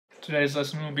Today's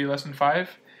lesson will be lesson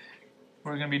 5.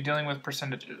 We're going to be dealing with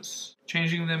percentages,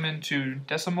 changing them into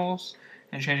decimals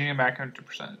and changing them back into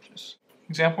percentages.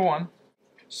 Example 1.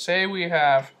 Say we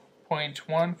have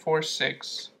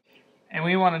 0.146 and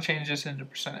we want to change this into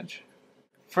percentage.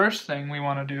 First thing we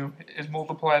want to do is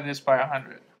multiply this by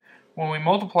 100. When we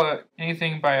multiply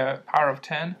anything by a power of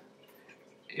 10,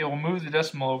 it will move the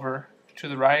decimal over to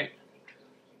the right,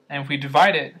 and if we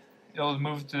divide it, it will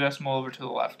move the decimal over to the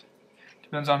left.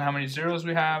 Depends on how many zeros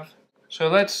we have. So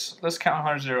let's count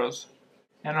our zeros.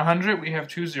 In 100 we have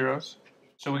 2 zeros,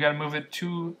 so we got to move it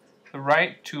to the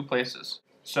right 2 places.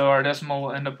 So our decimal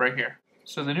will end up right here.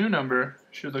 So the new number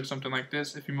should look something like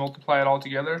this if you multiply it all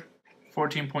together,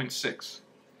 14.6.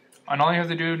 And all you have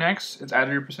to do next is add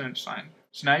your percentage sign.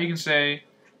 So now you can say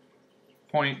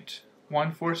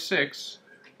 0.146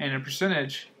 and a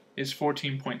percentage is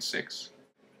 14.6.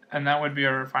 And that would be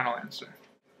our final answer.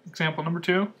 Example number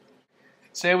 2.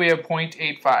 Say we have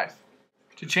 0.85.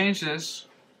 To change this,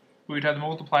 we would have to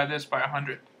multiply this by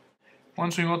 100.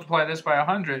 Once we multiply this by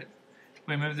 100,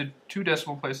 we move the 2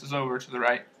 decimal places over to the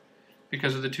right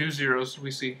because of the 2 zeros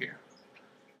we see here.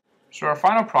 So our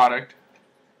final product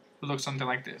would look something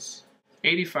like this.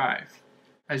 85.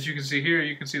 As you can see here,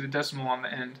 you can see the decimal on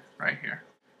the end right here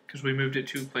because we moved it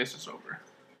 2 places over.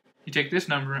 You take this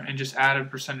number and just add a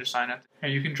percentage sign at it,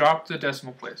 and you can drop the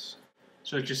decimal place.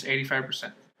 So it's just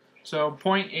 85%. So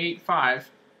 0.85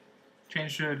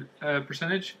 changed to a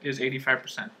percentage is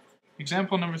 85%.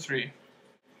 Example number 3.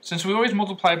 Since we always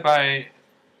multiply by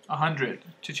 100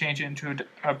 to change it into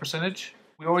a percentage,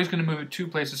 we're always going to move it 2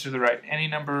 places to the right. Any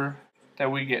number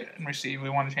that we get and receive, we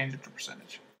want to change it to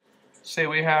percentage. Say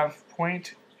we have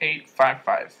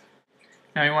 0.855.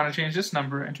 Now we want to change this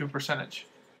number into a percentage.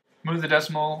 Move the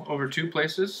decimal over 2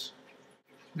 places,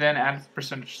 then add the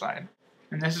percentage sign.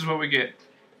 And this is what we get,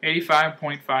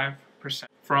 85.5%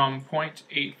 from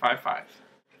 0.855.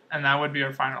 And that would be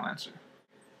our final answer.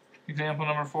 Example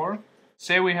number 4.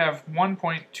 Say we have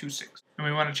 1.26, and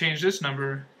we want to change this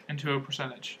number into a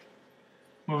percentage.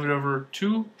 Move it over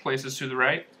 2 places to the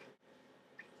right,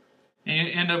 and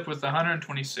you end up with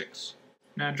 126.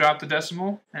 Now drop the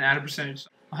decimal and add a percentage.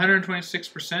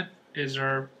 126% is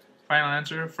our final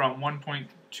answer from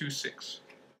 1.26.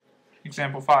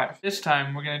 Example 5. This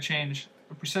time we're going to change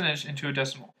a percentage into a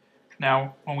decimal.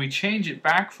 Now when we change it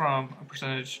back from a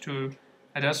percentage to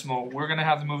a decimal, we're going to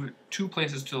have to move it 2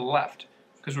 places to the left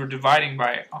because we're dividing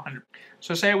by 100.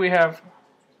 So say we have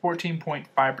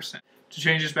 14.5%. To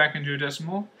change this back into a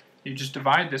decimal, you just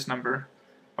divide this number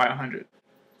by 100.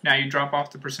 Now you drop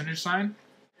off the percentage sign,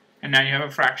 and now you have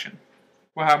a fraction.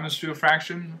 What happens to a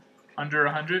fraction under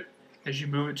 100 is you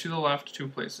move it to the left 2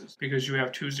 places because you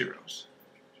have 2 zeros.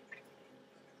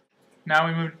 Now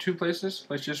we move it 2 places,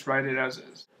 let's just write it as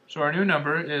is. So our new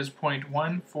number is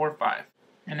 0.145,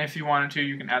 and if you wanted to,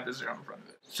 you can add the 0 in front of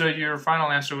it. So your final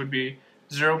answer would be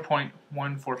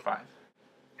 0.145.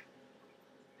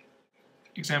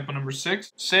 Example number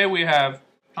 6. Say we have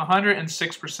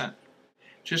 106%.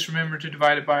 Just remember to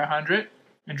divide it by 100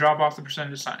 and drop off the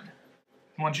percentage sign.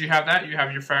 Once you have that, you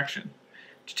have your fraction.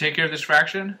 To take care of this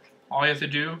fraction, all you have to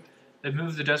do is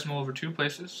move the decimal over 2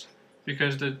 places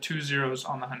because the 2 zeros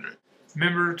on the 100.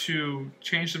 Remember to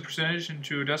change the percentage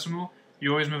into a decimal,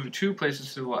 you always move it 2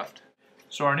 places to the left.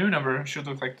 So our new number should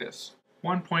look like this,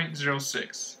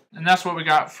 1.06. And that's what we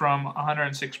got from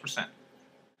 106%.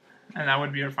 And that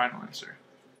would be our final answer.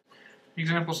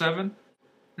 Example 7.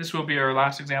 This will be our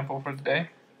last example for the day.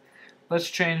 Let's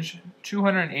change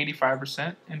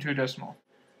 285% into a decimal.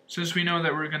 Since we know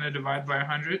that we're going to divide by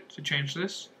 100 to change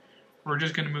this, we're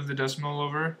just going to move the decimal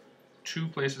over 2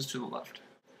 places to the left.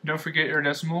 Don't forget your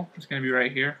decimal, it's going to be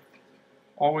right here,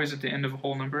 always at the end of a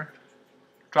whole number.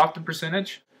 Drop the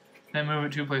percentage, then move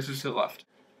it 2 places to the left.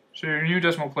 So your new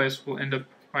decimal place will end up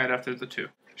right after the 2.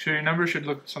 So your number should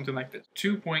look something like this,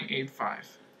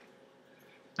 2.85.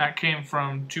 That came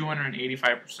from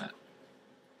 285%.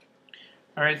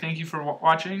 Alright, thank you for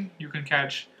watching. You can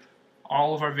catch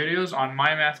all of our videos on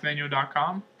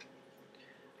mymathmanual.com.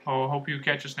 I hope you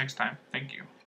catch us next time. Thank you.